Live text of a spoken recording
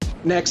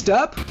Next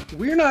up,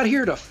 we're not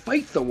here to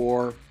fight the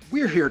war,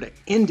 we're here to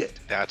end it.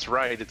 That's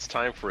right, it's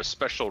time for a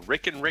special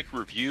Rick and Rick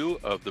review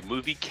of the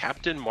movie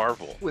Captain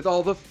Marvel. With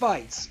all the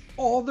fights,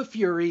 all the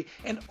fury,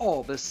 and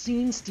all the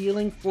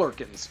scene-stealing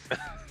flirkins.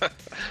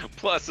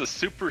 Plus a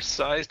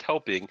super-sized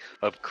helping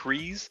of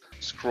Krees,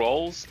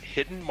 Skrulls,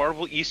 hidden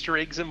Marvel Easter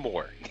eggs, and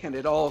more. And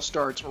it all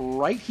starts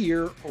right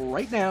here,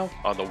 right now.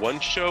 On the one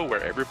show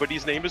where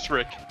everybody's name is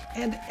Rick.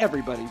 And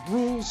everybody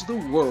rules the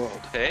world.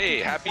 Hey,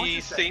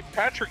 happy St.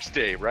 Patrick's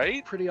Day,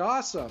 right? Pretty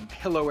awesome.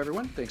 Hello,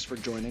 everyone. Thanks for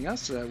joining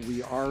us.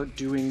 We are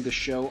doing the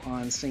show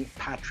on St.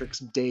 Patrick's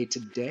Day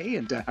today,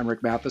 and I'm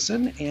Rick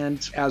Matheson.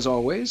 And as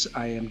always,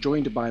 I am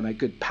joined by my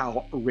good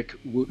pal, Rick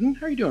Wooten.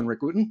 How are you doing,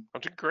 Rick Wooten?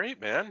 I'm doing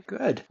great, man.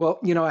 Good. Well,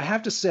 I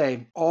have to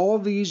say, all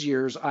these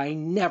years, I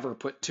never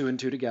put two and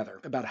two together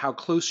about how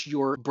close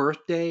your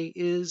birthday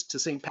is to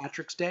St.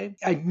 Patrick's Day.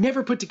 I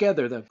never put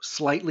together the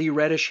slightly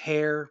reddish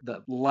hair,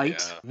 the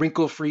light,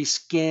 wrinkle-free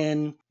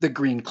skin, the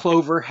green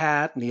clover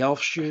hat and the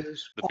elf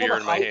shoes, the beer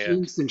in my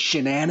hand, and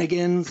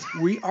shenanigans.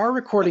 We are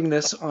recording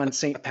this on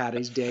St.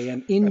 Patty's Day,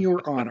 and in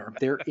your honor,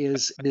 there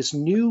is this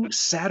new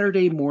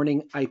Saturday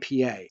morning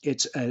IPA.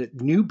 It's a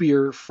new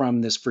beer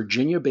from this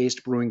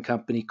Virginia-based brewing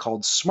company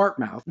called Smart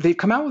Mouth. They've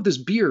come out with this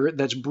beer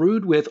that's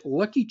brewed with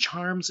Lucky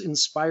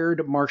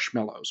Charms-inspired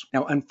marshmallows.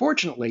 Now,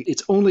 unfortunately,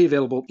 it's only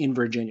available in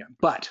Virginia.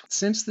 But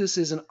since this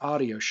is an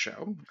audio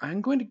show,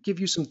 I'm going to give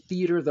you some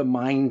theater of the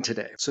mind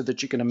today so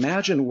that you can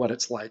imagine what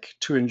it's like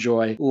to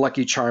enjoy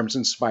Lucky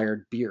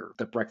Charms-inspired beer,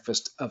 the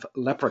breakfast of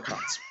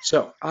leprechauns.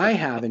 So I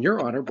have, in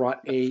your honor,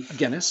 brought a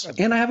Guinness,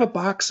 and I have a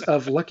box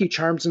of Lucky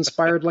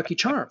Charms-inspired Lucky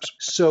Charms.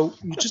 So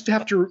you just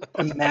have to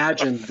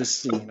imagine the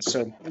scene.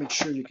 So make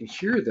sure you can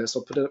hear this.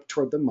 I'll put it up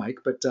toward the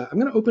mic, but I'm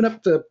going to open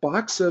up the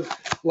box of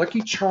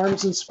Lucky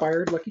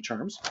Charms-inspired Lucky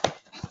Charms.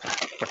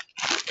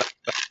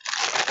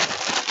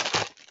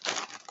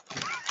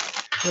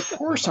 I'll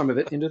pour some of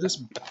it into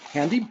this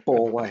handy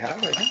bowl I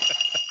have right here.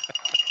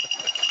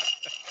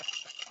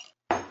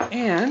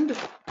 And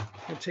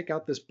I'll take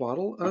out this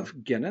bottle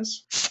of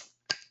Guinness.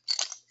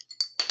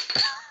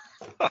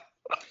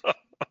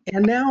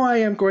 And now I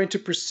am going to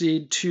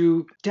proceed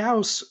to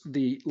douse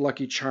the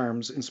Lucky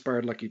Charms,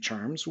 inspired Lucky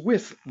Charms,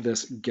 with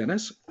this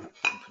Guinness. Put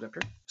it up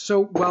here.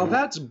 So while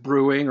that's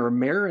brewing or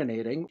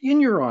marinating,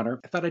 in your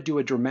honor, I thought I'd do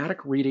a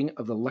dramatic reading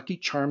of the Lucky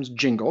Charms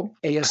jingle,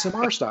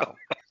 ASMR style.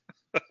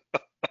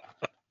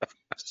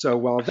 So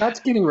while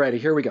that's getting ready,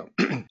 here we go.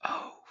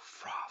 Oh,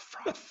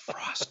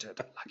 frosted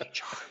Lucky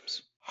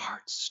Charms,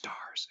 hearts,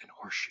 stars, and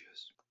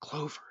horseshoes,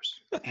 clovers,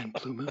 and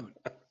blue moon,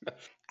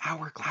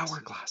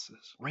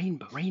 hourglasses,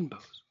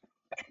 rainbows,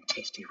 and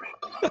tasty red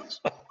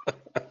balloons.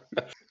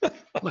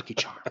 Lucky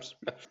Charms,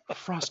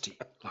 frosty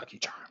Lucky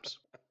Charms.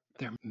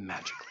 They're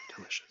magically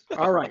delicious.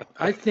 All right,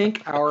 I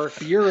think our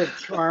beer of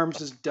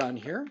charms is done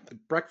here. The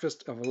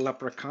breakfast of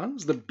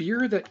leprechauns, the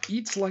beer that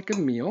eats like a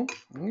meal.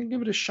 I'm going to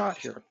give it a shot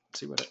here.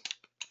 See what it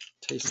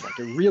tastes like.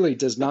 It really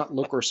does not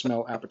look or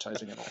smell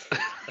appetizing at all.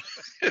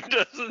 It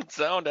doesn't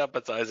sound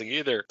appetizing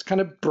either. It's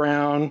kind of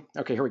brown.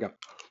 Okay, here we go.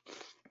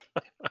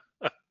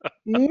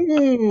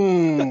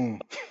 Mmm.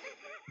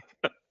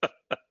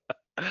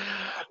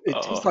 It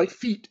tastes like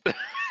feet. I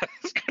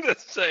was gonna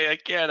say, I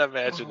can't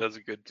imagine that's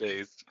a good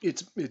taste.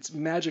 It's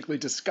magically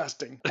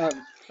disgusting.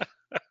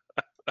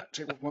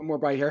 Take one more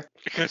bite here.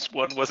 Because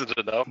one wasn't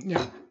enough.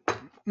 Yeah.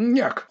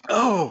 Yuck.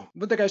 Oh,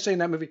 what'd the guy say in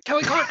that movie?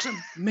 Kelly Clarkson.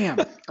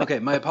 Man. Okay,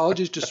 my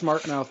apologies to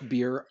Smart Mouth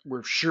Beer.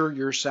 We're sure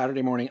your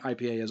Saturday morning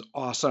IPA is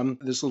awesome.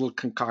 This little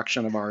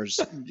concoction of ours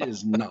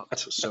is not.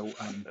 So,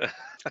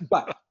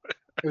 but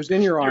it was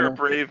in your honor. You're a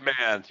brave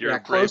man. You're a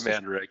brave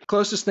man, Rick.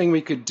 Closest thing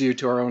we could do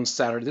to our own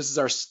Saturday. This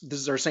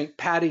is our St.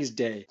 Patty's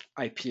Day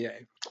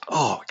IPA.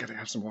 Oh, I gotta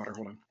have some water.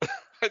 Hold on.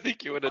 I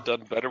think you would have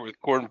done better with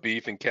corned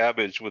beef and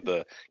cabbage with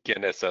the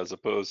Guinness as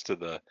opposed to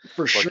the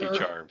Lucky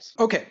Charms.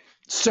 Okay,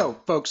 so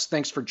folks,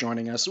 thanks for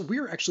joining us.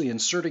 We're actually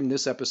inserting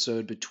this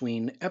episode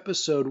between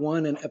episode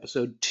 1 and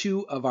episode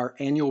 2 of our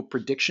annual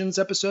predictions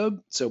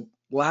episode. So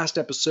last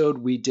episode,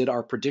 we did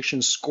our prediction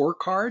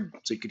scorecard,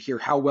 so you could hear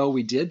how well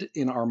we did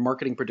in our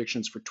marketing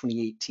predictions for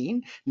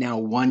 2018. Now,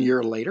 1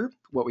 year later,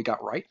 what we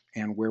got right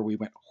and where we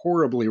went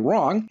horribly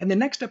wrong. And the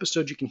next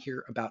episode, you can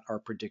hear about our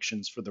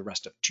predictions for the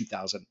rest of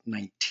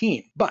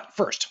 2019. But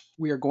first,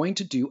 we are going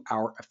to do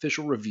our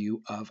official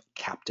review of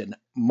Captain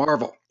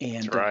Marvel.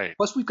 And That's right.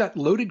 Plus, we've got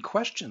loaded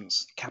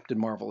questions, Captain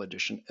Marvel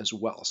edition as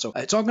well. So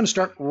it's all going to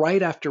start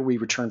right after we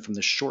return from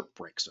this short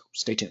break. So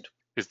stay tuned.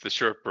 Is the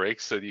short break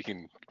so that you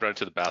can run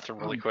to the bathroom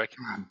really quick?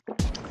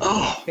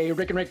 Oh, hey,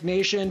 Rick and Rick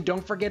Nation,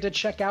 don't forget to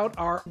check out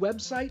our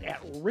website at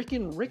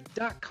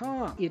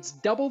rickandrick.com. It's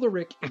double the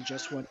Rick in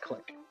just one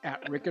click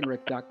at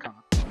rickandrick.com.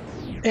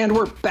 And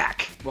we're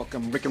back.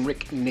 Welcome, Rick and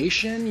Rick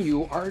Nation.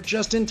 You are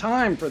just in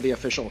time for the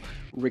official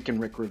Rick and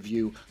Rick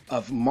review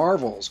of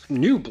Marvel's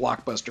new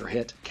blockbuster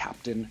hit,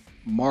 Captain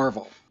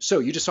Marvel. So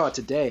you just saw it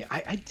today.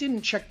 I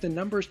didn't check the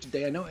numbers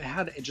today. I know it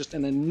had just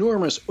an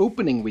enormous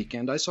opening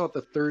weekend. I saw it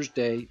the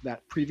Thursday,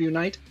 that preview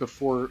night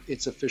before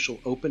its official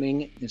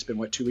opening. It's been,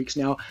 2 weeks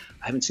now?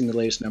 I haven't seen the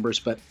latest numbers,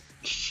 but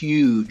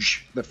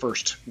huge the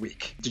first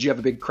week. Did you have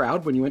a big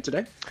crowd when you went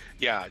today?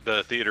 Yeah,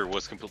 the theater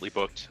was completely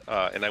booked,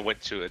 and I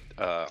went to it.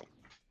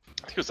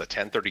 I think it was a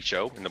 10:30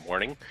 show in the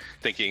morning,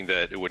 thinking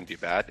that it wouldn't be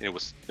bad, and it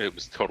was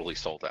totally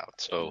sold out.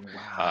 So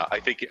Wow. I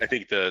think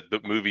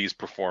the movie is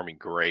performing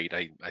great.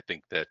 I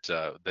think that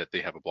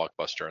they have a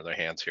blockbuster on their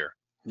hands here.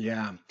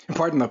 Yeah.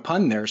 Pardon the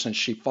pun there, since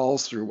she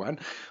falls through one.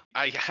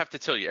 I have to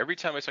tell you, every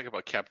time I talk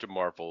about Captain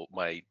Marvel,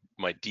 my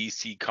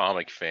DC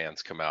comic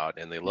fans come out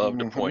and they love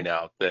to Hmm. point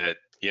out that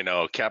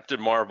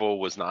Captain Marvel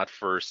was not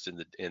first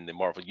in the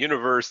Marvel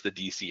universe. The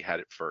DC had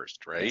it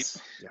first, right?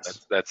 Yes.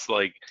 Yes. That's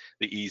like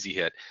the easy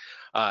hit.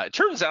 It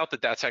turns out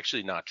that that's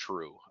actually not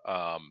true,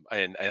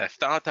 and I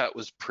thought that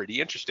was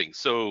pretty interesting.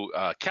 So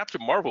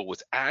Captain Marvel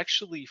was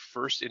actually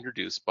first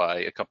introduced by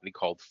a company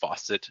called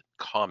Fawcett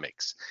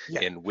Comics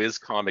Yeah. in Whiz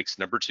Comics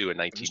 #2 in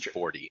That is true.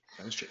 1940.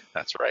 That is true.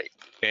 That's right.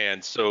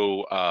 And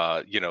so,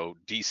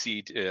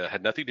 DC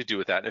had nothing to do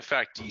with that. And in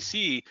fact,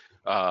 DC,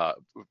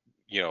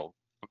 you know,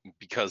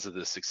 because of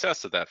the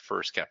success of that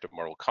first Captain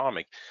Marvel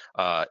comic,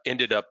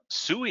 ended up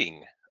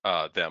suing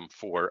them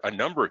for a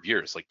number of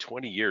years, like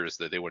 20 years,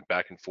 that they went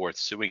back and forth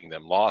suing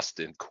them, lost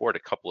in court a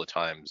couple of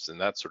times, and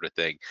that sort of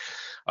thing,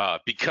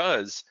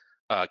 because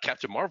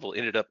Captain Marvel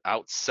ended up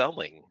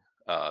outselling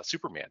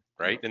Superman,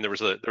 right? And there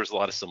was a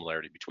lot of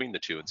similarity between the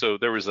two, and so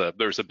there was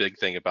a big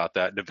thing about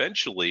that. And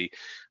eventually,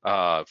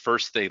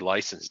 first they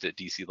licensed it.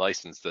 DC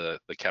licensed the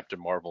Captain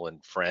Marvel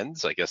and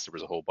Friends. I guess there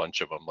was a whole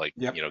bunch of them, like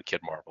Yep.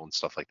 Kid Marvel and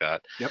stuff like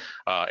that. Yep.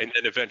 And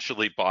then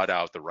eventually bought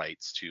out the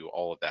rights to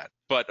all of that.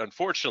 But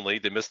unfortunately,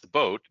 they missed the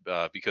boat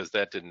because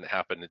that didn't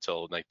happen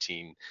until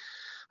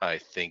I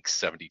think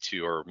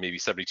 72, or maybe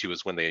 72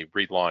 is when they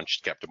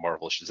relaunched Captain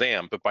Marvel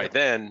Shazam. But by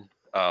then,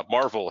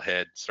 Marvel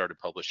had started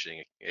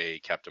publishing a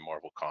Captain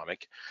Marvel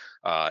comic,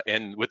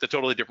 and with a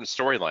totally different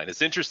storyline.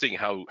 It's interesting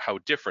how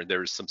different.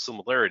 There's some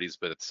similarities,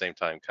 but at the same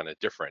time, kind of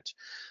different.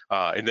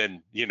 And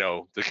then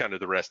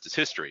the rest is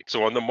history.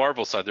 So on the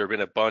Marvel side, there have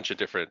been a bunch of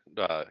different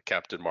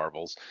Captain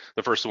Marvels.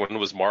 The first one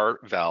was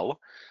Mar-Vell.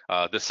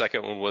 The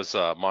second one was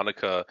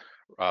Monica.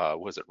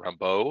 Was it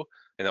Rambeau?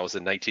 And that was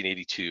in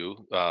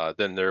 1982.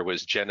 Then there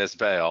was Janice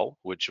Vale,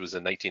 which was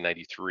in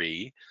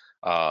 1993.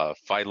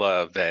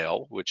 Phyla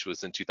Vale, which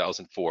was in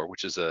 2004,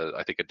 which is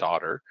I think a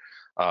daughter,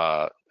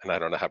 and I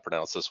don't know how to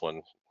pronounce this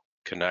one,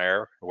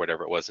 Kanair or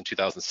whatever it was, in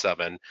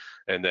 2007,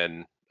 and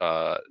then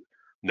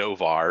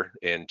Novar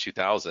in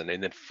 2000,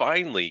 and then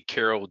finally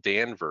Carol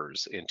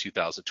Danvers in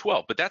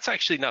 2012. But that's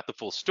actually not the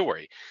full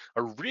story.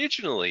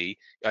 Originally,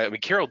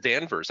 Carol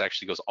Danvers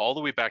actually goes all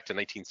the way back to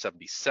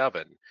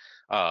 1977,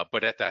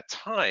 but at that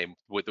time,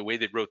 with the way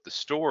they wrote the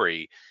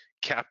story,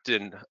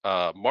 Captain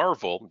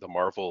Marvel, the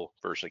Marvel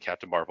version of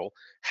Captain Marvel,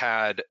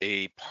 had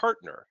a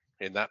partner,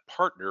 and that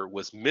partner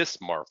was Miss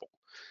Marvel.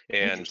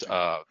 And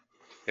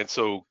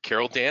so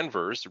Carol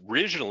Danvers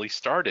originally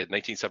started in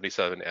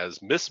 1977 as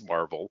Miss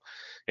Marvel,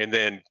 and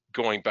then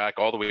going back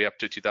all the way up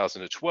to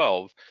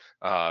 2012,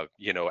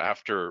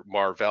 after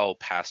Mar-Vell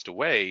passed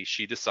away,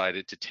 she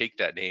decided to take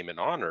that name in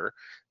honor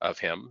of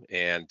him,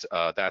 and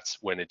that's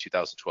when in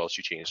 2012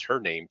 she changed her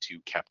name to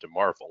Captain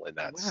Marvel, and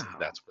that's Wow.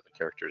 where the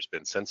character has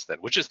been since then.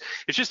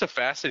 It's just a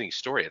fascinating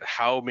story at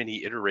how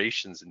many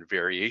iterations and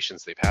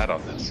variations they've had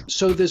on this.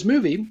 So this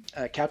movie,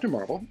 Captain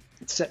Marvel,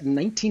 it's set in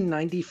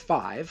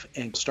 1995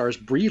 and stars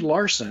Brie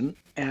Larson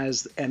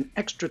as an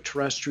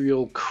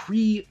extraterrestrial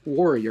Kree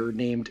warrior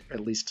named,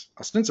 at least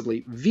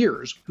ostensibly,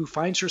 Veers, who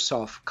finds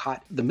herself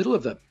caught in the middle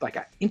of an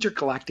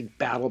intergalactic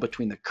battle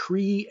between the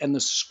Kree and the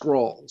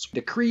Skrulls.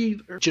 The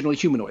Kree are generally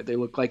humanoid. They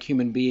look like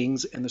human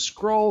beings, and the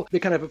Skrull, they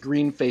kind of have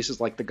green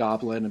faces like the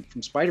Goblin and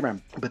from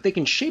Spider-Man, but they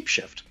can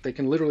shapeshift. They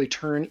can literally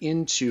turn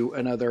into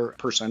another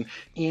person.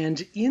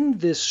 And in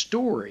this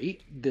story,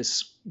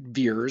 this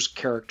Veers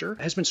character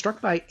has been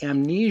struck by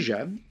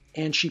amnesia,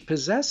 and she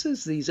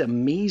possesses these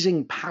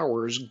amazing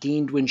powers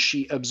gained when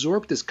she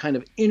absorbed this kind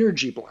of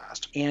energy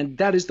blast. And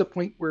that is the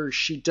point where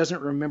she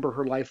doesn't remember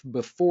her life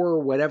before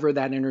whatever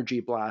that energy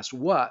blast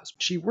was.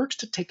 She works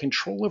to take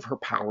control of her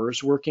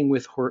powers, working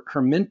with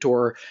her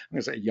mentor, I'm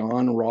going to say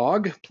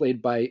Yon-Rogg,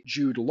 played by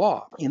Jude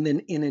Law. And then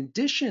in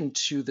addition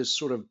to this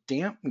sort of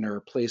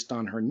dampener placed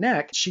on her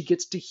neck, she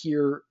gets to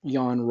hear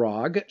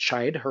Yon-Rogg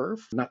chide her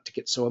not to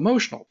get so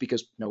emotional,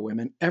 because no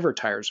woman ever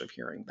tires of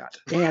hearing that.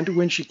 And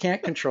when she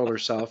can't control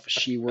herself,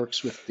 she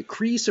works with the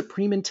Kree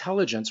Supreme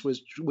Intelligence,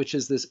 which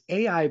is this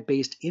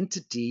AI-based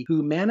entity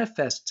who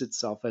manifests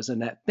itself as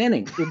Annette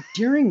Bening. Well,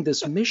 during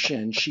this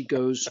mission, she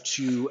goes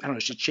to, I don't know,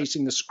 she's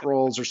chasing the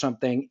Skrulls or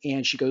something,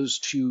 and she goes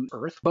to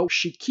Earth, but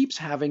she keeps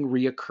having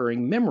reoccurring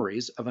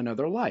memories of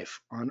another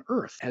life on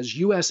Earth as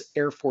U.S.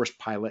 Air Force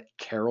pilot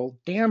Carol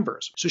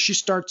Danvers. So she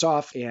starts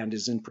off and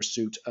is in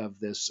pursuit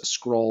of this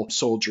Skrull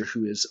soldier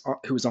who is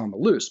on the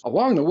loose.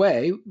 Along the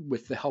way,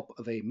 with the help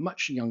of a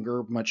much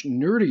younger, much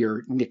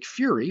nerdier Nick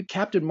Fury, Fury,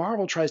 Captain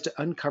Marvel tries to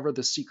uncover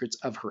the secrets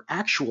of her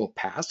actual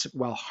past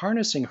while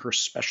harnessing her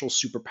special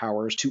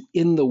superpowers to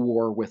end the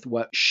war with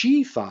what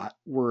she thought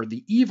were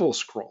the evil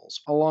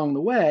Skrulls. Along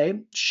the way,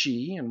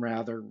 she, and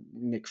rather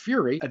Nick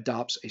Fury,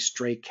 adopts a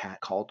stray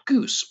cat called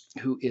Goose,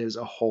 who is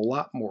a whole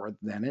lot more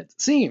than it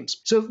seems.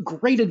 So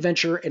great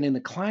adventure, and in the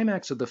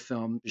climax of the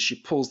film, she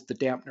pulls the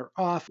dampener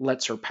off,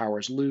 lets her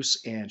powers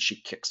loose, and she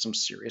kicks some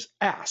serious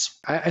ass.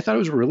 I thought it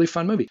was a really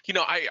fun movie.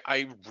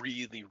 I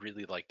really,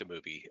 really like the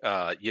movie.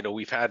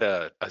 We've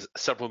had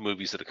several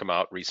movies that have come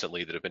out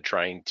recently that have been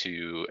trying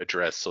to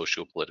address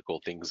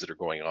socio-political things that are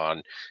going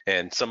on,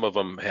 and some of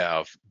them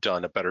have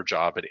done a better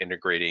job at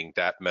integrating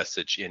that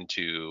message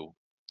into,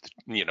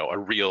 a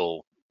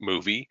real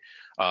movie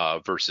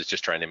versus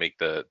just trying to make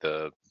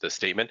the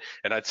statement.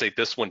 And I'd say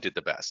this one did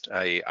the best.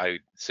 I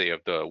say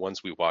of the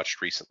ones we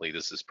watched recently,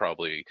 this is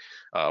probably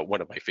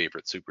one of my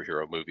favorite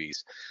superhero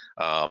movies.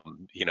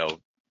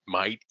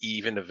 Might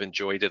even have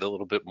enjoyed it a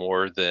little bit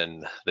more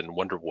than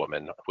Wonder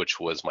Woman, which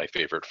was my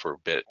favorite for a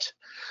bit.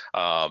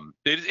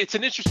 It's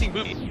an interesting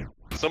movie.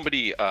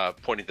 Somebody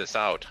pointed this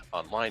out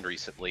online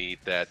recently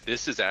that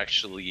this is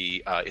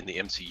actually in the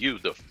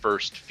MCU the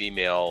first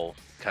female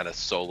kind of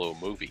solo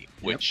movie,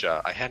 which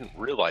I hadn't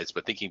realized,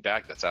 but thinking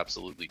back, that's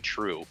absolutely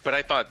true. But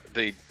I thought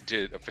they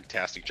did a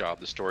fantastic job.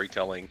 The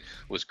storytelling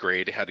was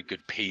great. It had a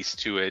good pace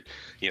to it,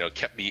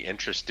 kept me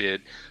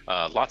interested.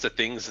 Lots of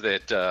things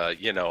that,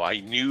 I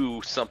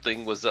knew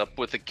something was up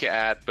with the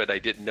cat, but I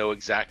didn't know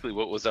exactly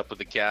what was up with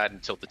the cat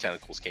until the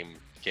tentacles came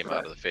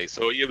out of the face.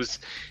 So it was,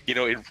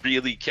 it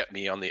really kept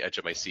me on the edge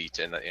of my seat,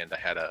 and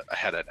I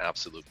had an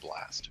absolute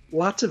blast.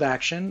 Lots of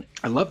action.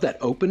 I love that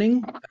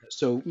opening.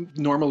 So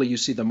normally you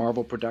see the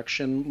Marvel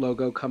production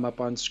logo come up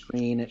on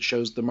screen. It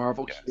shows the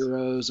Marvel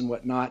heroes and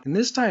whatnot. And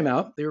this time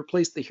out, they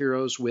replaced the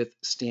heroes with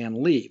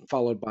Stan Lee,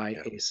 followed by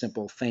a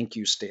simple "thank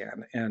you,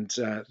 Stan." And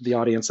the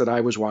audience that I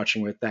was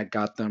watching with, that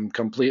got them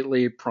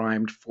completely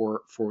primed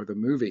for the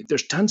movie.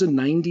 There's tons of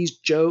 90s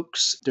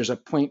jokes. There's a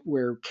point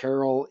where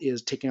Carol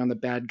is taking on the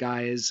bad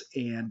guys,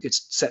 and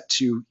it's set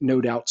to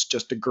No Doubt's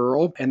Just a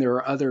Girl, and there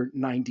are other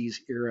 90s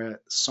era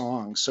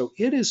songs. So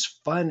it is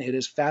fun. It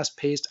is fast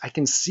paced. I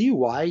can see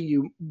why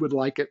you would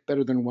like it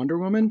better than Wonder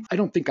Woman. I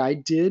don't think I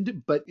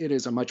did, but it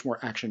is a much more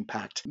action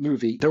packed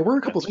movie. There were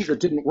a couple things that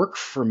didn't work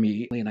for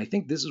me, and I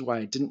think this is why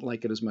I didn't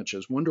like it as much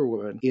as Wonder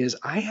Woman, is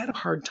I had a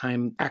hard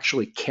time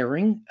actually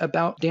caring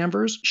about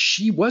Danvers.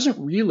 She wasn't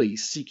really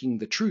seeking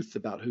the truth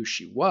about who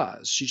she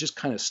was. She just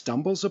kind of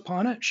stumbles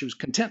upon it. She was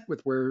content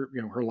with where,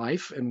 her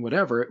life and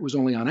whatever. It was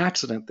only on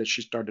accident that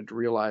she started to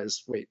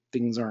realize, wait,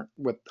 things aren't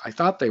what I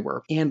thought they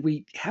were. And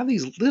we have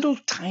these little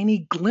tiny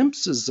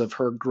glimpses of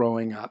her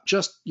growing up,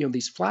 just,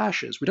 these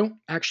flashes. We don't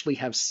actually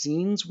have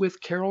scenes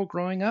with Carol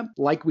growing up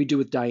like we do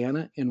with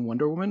Diana in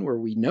Wonder Woman, where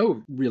we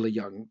know really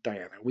young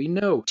Diana. We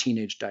know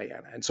teenage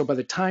Diana. And so by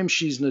the time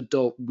she's an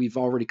adult, we've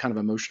already kind of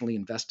emotionally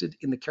invested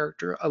in the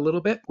character a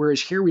little bit.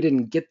 Whereas here we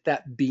didn't get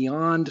that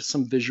beyond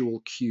some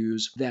visual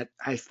cues that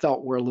I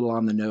felt were a little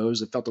on the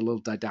nose. It felt a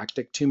little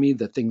didactic to me.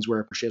 The things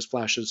where she has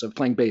flashes of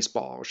playing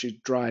baseball, or she's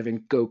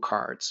driving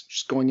go-karts,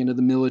 she's going into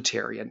the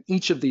military, and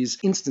each of these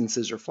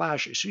instances or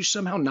flashes, she's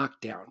somehow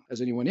knocked down,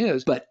 as anyone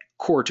is, but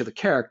core to the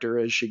character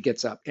as she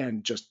gets up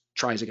and just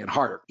tries again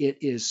harder. It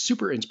is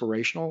super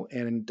inspirational,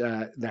 and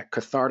that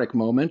cathartic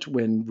moment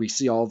when we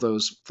see all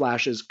those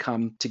flashes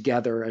come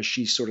together as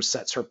she sort of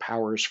sets her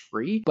powers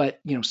free. But,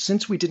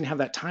 since we didn't have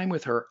that time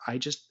with her,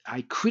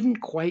 I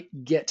couldn't quite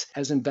get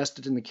as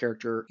invested in the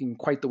character in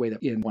quite the way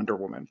that in Wonder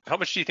Woman. How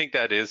much do you think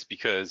that is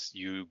because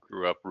you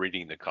grew up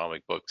reading the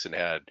comic books and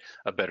had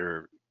a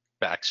better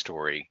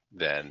backstory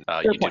than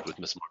you did with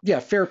Miss Marvel? Yeah,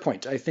 fair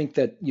point. I think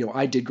that,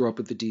 I did grow up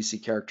with the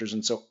DC characters,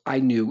 and so I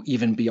knew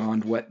even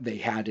beyond what they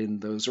had in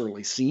those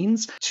early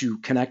scenes to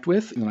connect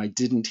with, and I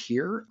didn't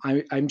hear.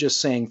 I'm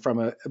just saying, from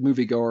a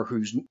moviegoer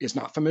who is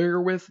not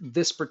familiar with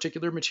this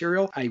particular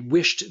material, I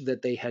wished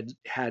that they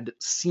had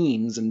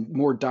scenes and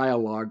more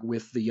dialogue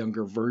with the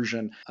younger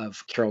version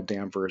of Carol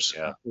Danvers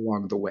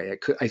along the way.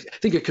 I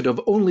think it could have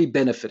only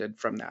benefited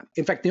from that.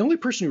 In fact, the only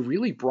person who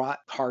really brought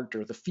heart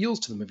or the feels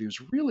to the movie was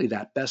really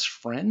that best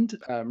friend,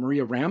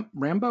 Maria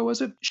Rambo,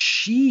 was it?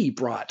 She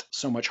brought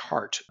so much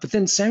heart. But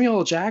then Samuel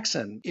L.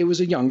 Jackson, it was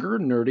a younger,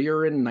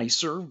 nerdier, and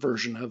nicer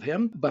version of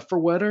him. But for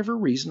whatever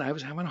reason, I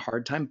was having a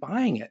hard time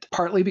buying it.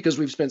 Partly because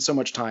we've spent so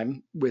much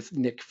time with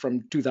Nick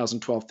from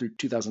 2012 through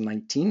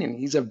 2019, and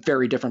he's a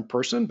very different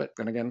person. But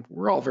then again,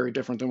 we're all very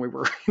different than we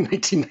were in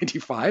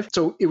 1995.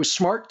 So it was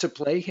smart to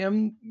play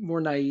him more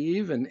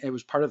naive, and it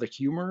was part of the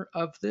humor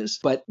of this.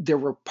 But there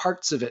were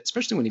parts of it,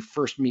 especially when he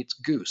first meets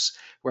Goose,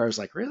 where I was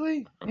like,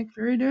 really? Nick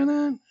Fury doing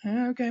that?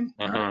 Yeah, okay.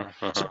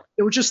 So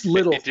there were just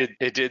little.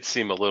 It did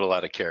seem a little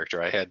out of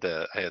character. I had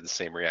the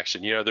same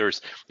reaction. There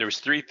was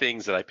three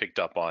things that I picked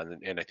up on,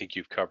 and I think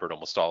you've covered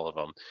almost all of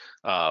them.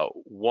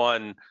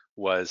 One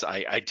was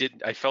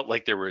I felt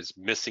like there was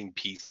missing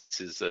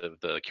pieces of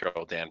the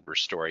Carol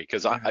Danvers story,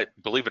 because I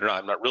believe it or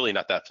not, I'm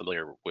not that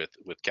familiar with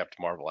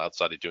Captain Marvel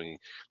outside of doing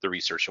the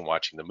research and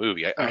watching the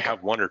movie. I Okay.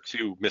 have one or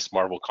two Miss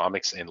Marvel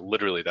comics, and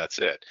literally that's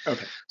it.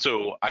 Okay.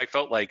 So I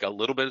felt like a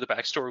little bit of the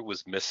backstory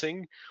was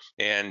missing,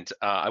 and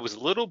I was a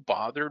little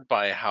bothered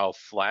by how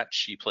flat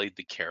she played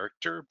the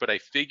character. But I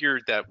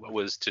figured that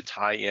was to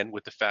tie in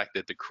with the fact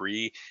that the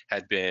Kree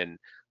had been,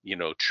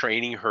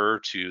 training her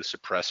to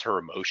suppress her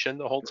emotion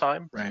the whole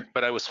time. Right.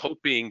 But I was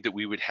hoping that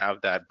we would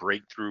have that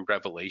breakthrough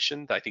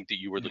revelation that I think that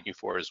you were looking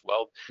for as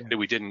well, that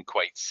we didn't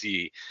quite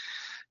see.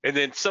 And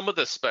then some of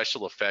the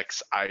special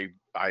effects I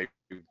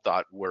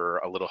thought were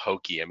a little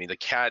hokey. I mean, the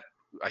cat,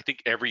 I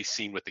think every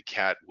scene with the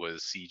cat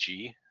was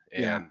CG,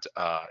 and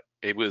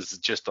it was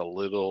just a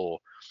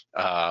little,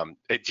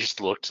 it just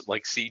looked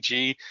like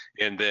CG.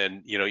 And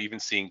then, even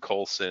seeing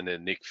Coulson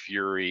and Nick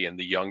Fury in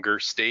the younger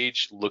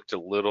stage looked a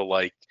little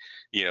like,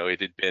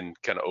 it had been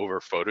kind of over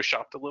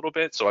photoshopped a little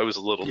bit. So I was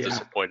a little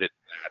disappointed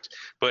in that.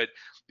 But,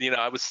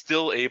 I was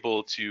still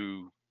able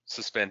to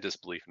suspend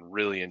disbelief and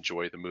really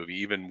enjoy the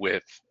movie, even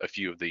with a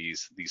few of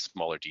these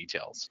smaller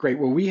details. Great.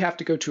 Well, we have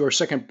to go to our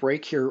second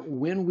break here.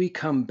 When we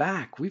come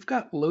back, we've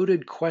got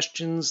Loaded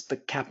Questions, the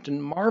Captain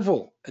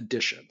Marvel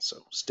edition. So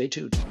stay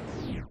tuned.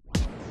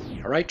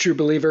 All right, true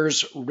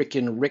believers, Rick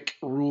and Rick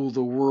rule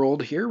the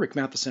world here. Rick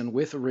Matheson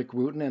with Rick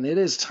Wooten, and it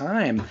is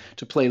time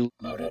to play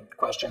Loaded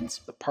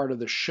Questions, the part of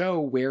the show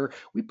where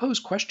we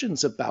pose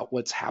questions about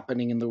what's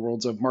happening in the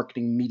worlds of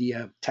marketing,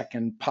 media, tech,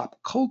 and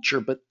pop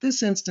culture. But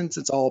this instance,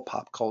 it's all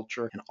pop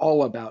culture and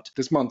all about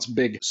this month's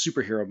big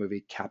superhero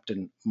movie,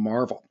 Captain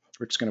Marvel.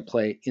 Rick's going to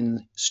play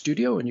in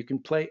studio, and you can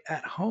play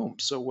at home.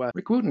 So,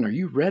 Rick Wooten, are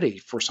you ready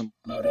for some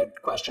loaded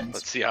questions?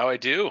 Let's see how I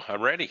do.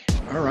 I'm ready.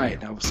 All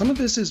right. Now, some of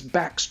this is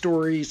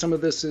backstory. Some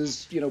of this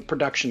is,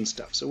 production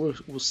stuff. So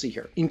we'll see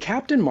here. In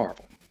Captain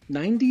Marvel,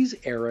 90s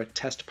era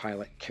test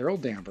pilot Carol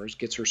Danvers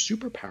gets her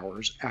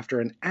superpowers after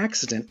an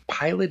accident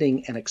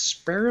piloting an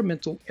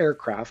experimental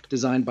aircraft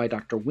designed by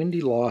Dr. Wendy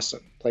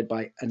Lawson, played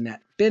by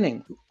Annette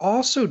Bening, who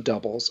also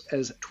doubles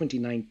as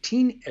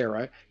 2019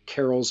 era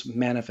Carol's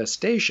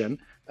manifestation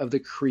of the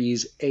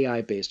Kree's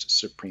AI-based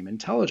supreme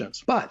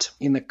intelligence. But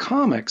in the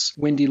comics,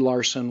 Wendy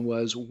Larson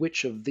was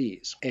which of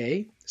these?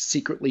 A,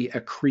 secretly a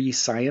Kree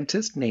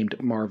scientist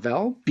named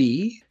Mar-Vell.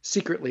 B,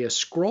 secretly a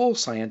Skrull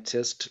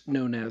scientist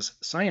known as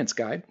Science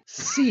Guy.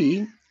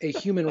 C, a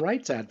human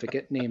rights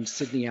advocate named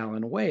Sidney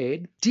Allen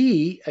Wade.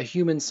 D, a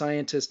human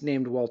scientist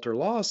named Walter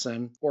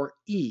Lawson. Or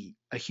E,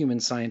 a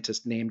human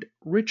scientist named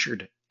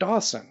Richard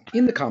Dawson.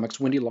 In the comics,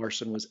 Wendy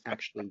Larson was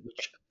actually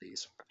which of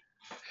these?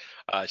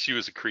 She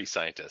was a Kree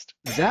scientist.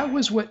 That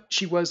was what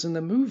she was in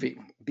the movie.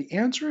 The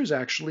answer is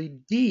actually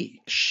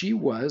D. She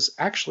was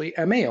actually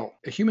a male,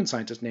 a human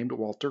scientist named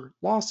Walter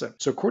Lawson.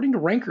 So according to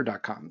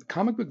Ranker.com, the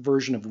comic book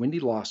version of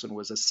Wendy Lawson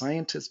was a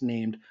scientist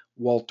named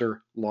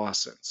Walter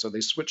Lawson. So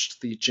they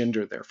switched the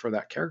gender there for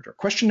that character.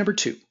 Question number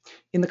 2.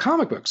 In the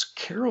comic books,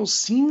 Carol's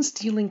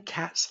scene-stealing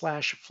cat /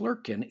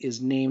 Flurkin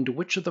is named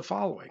which of the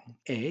following?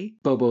 A,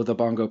 Bobo the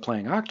bongo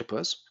playing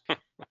octopus.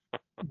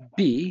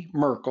 B,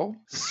 Merkel.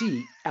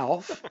 C,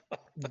 Alf.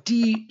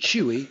 D,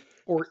 Chewie.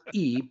 Or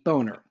E,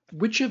 Boner.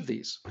 Which of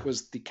these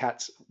was the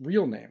cat's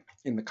real name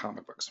in the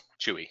comic books?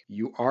 Chewie.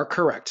 You are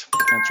correct.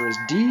 The answer is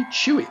D,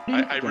 Chewie.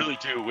 I really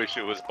do wish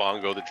it was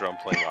Bongo the drum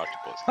playing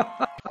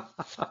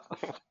octopus.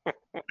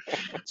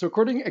 So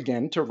according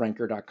again to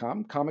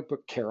Ranker.com, comic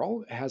book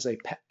Carol has a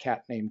pet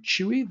cat named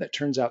Chewie that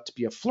turns out to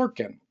be a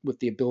Flurkin with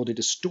the ability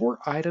to store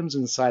items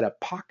inside a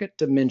pocket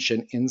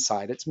dimension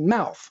inside its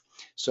mouth.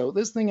 So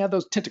this thing had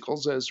those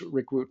tentacles, as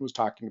Rick Wooten was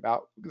talking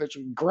about, that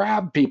should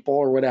grab people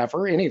or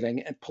whatever,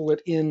 anything, and pull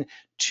it in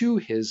to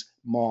his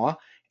maw,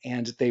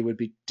 and they would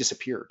be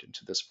disappeared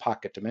into this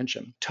pocket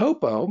dimension.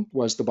 Topo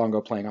was the bongo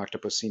playing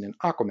octopus seen in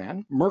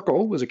Aquaman.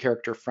 Merkel was a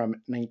character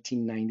from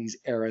 1990s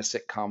era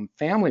sitcom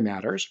Family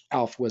Matters.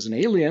 Alf was an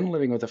alien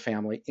living with a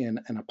family in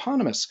an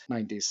eponymous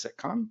 90s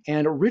sitcom.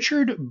 And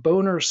Richard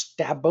Boner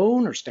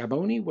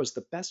Staboni was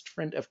the best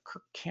friend of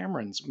Kirk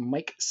Cameron's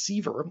Mike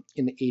Seaver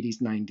in the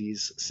 80s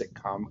 90s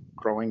sitcom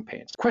Growing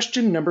Pains.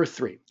 Question number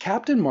 3.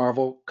 Captain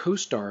Marvel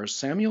co-stars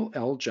Samuel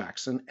L.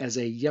 Jackson as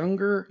a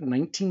younger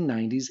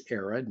 1990s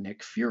era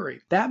Nick Fury.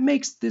 That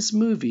makes this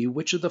movie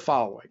which of the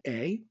following?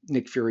 A,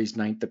 Nick Fury's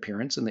 9th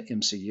appearance in the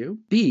MCU.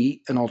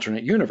 B, an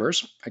alternate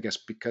universe. I guess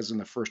because in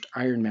the first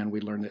Iron Man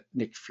we learned that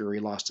Nick Fury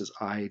lost his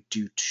eye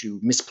due to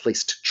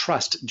misplaced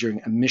trust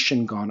during a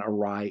mission gone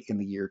awry in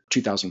the year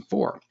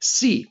 2004.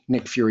 C,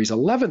 Nick Fury's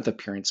 11th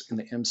appearance in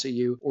the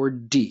MCU. Or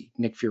D,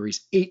 Nick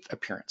Fury's 8th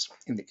appearance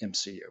in the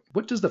MCU.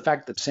 What does the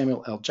fact that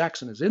Samuel L.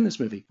 Jackson is in this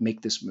movie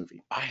make this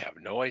movie? I have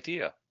no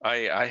idea.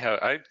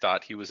 I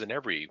thought he was in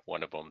every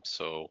one of them,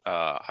 so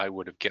I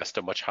would have guessed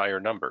a much higher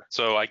number.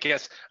 So I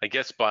guess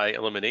by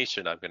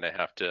elimination, I'm going to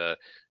have to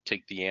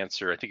take the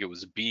answer, I think it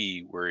was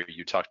B, where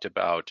you talked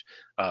about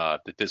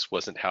that this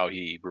wasn't how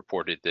he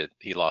reported that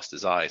he lost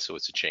his eye, so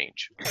it's a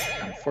change.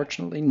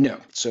 Unfortunately, no.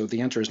 So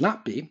the answer is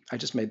not B. I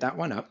just made that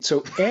one up.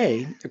 So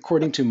A,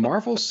 according to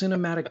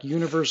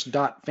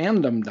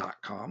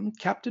MarvelCinematicUniverse.fandom.com,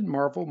 Captain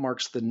Marvel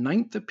marks the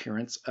 9th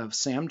appearance of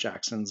Sam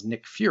Jackson's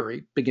Nick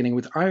Fury, beginning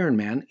with Iron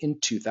Man in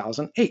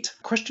 2008.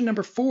 Question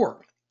number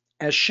 4.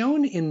 As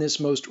shown in this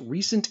most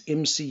recent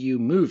MCU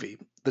movie,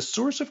 the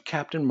source of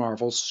Captain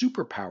Marvel's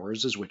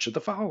superpowers is which of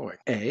the following?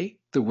 A,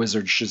 the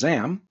wizard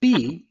Shazam.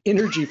 B,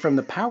 energy from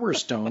the Power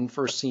Stone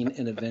first seen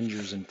in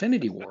Avengers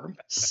Infinity War.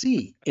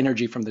 C,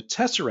 energy from the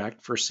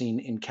Tesseract first seen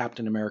in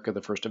Captain America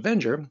the First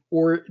Avenger.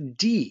 Or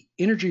D,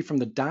 energy from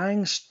the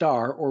dying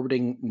star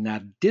orbiting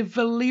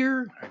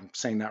Nidavellir, I'm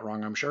saying that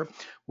wrong, I'm sure,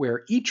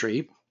 where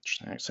Eitri,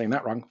 saying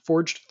that wrong,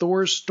 forged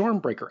Thor's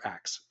Stormbreaker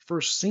axe,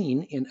 first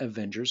seen in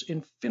Avengers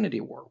Infinity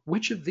War.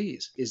 Which of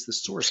these is the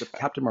source of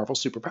Captain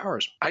Marvel's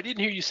superpowers? I didn't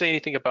hear you say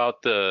anything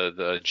about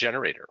the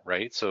generator,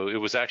 right? So it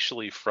was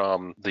actually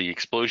from the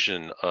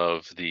explosion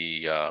of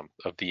the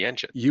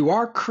engine. You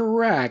are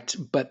correct,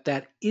 but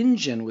that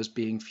engine was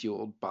being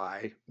fueled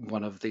by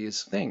one of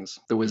these things: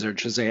 the wizard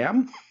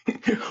Shazam,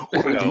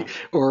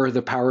 or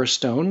the Power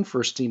Stone,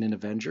 first seen in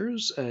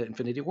Avengers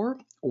Infinity War,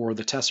 or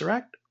the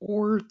Tesseract,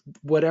 or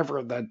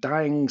whatever, the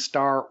dying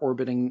star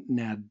orbiting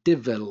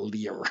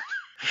Nidavellir.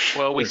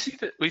 Well, we see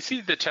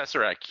the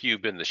Tesseract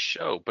cube in the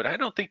show, but I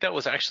don't think that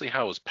was actually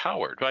how it was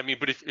powered. I mean,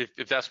 but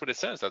if that's what it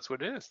says, that's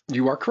what it is.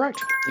 You are correct.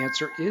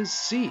 Answer is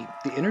C.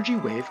 The energy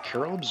wave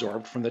Carol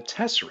absorbed from the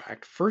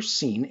Tesseract, first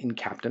seen in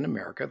Captain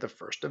America: The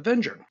First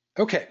Avenger.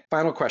 Okay,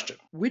 final question.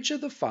 Which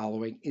of the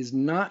following is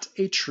not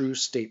a true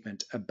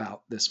statement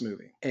about this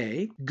movie?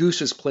 A.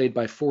 Goose is played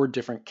by 4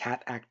 different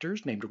cat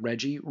actors named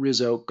Reggie,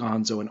 Rizzo,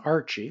 Gonzo, and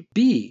Archie.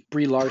 B.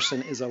 Brie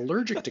Larson is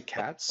allergic to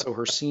cats, so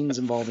her scenes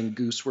involving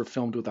Goose were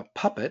filmed with a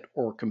puppet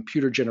or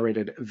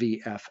computer-generated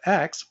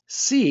VFX.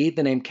 C.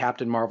 The name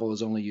Captain Marvel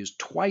is only used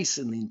twice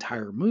in the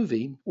entire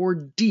movie. Or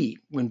D.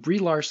 When Brie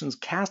Larson's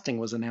casting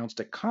was announced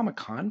at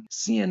Comic-Con,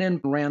 CNN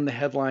ran the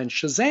headline,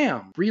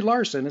 "Shazam! Brie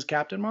Larson is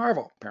Captain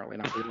Marvel," apparently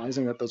not realizing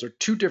that those are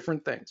 2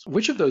 different things.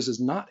 Which of those is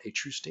not a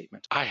true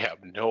statement? I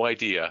have no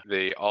idea.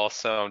 They all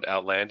sound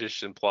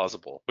outlandish and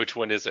plausible. Which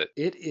one is it?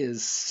 It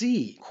is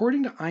C.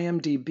 According to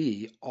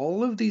IMDb,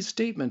 all of these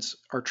statements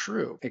are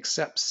true,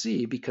 except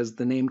C, because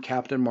the name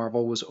Captain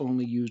Marvel was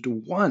only used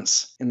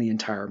once in the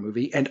entire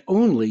movie and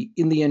only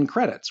in the end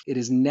credits. It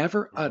is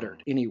never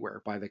uttered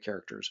anywhere by the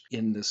characters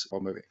in this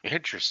whole movie.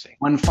 Interesting.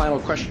 One final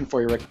question for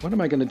you, Rick. What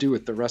am I going to do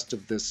with the rest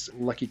of this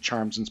Lucky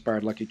Charms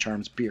inspired Lucky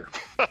Charms beer?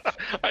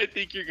 I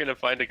think you're going to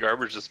find a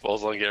garbage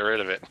disposal and get rid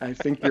of it. I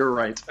think you're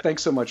right.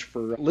 Thanks so much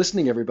for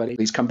listening, everybody.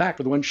 Please come back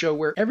for the one show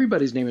where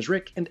everybody's name is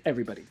Rick and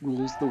everybody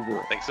rules the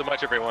world. Thanks so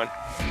much, everyone.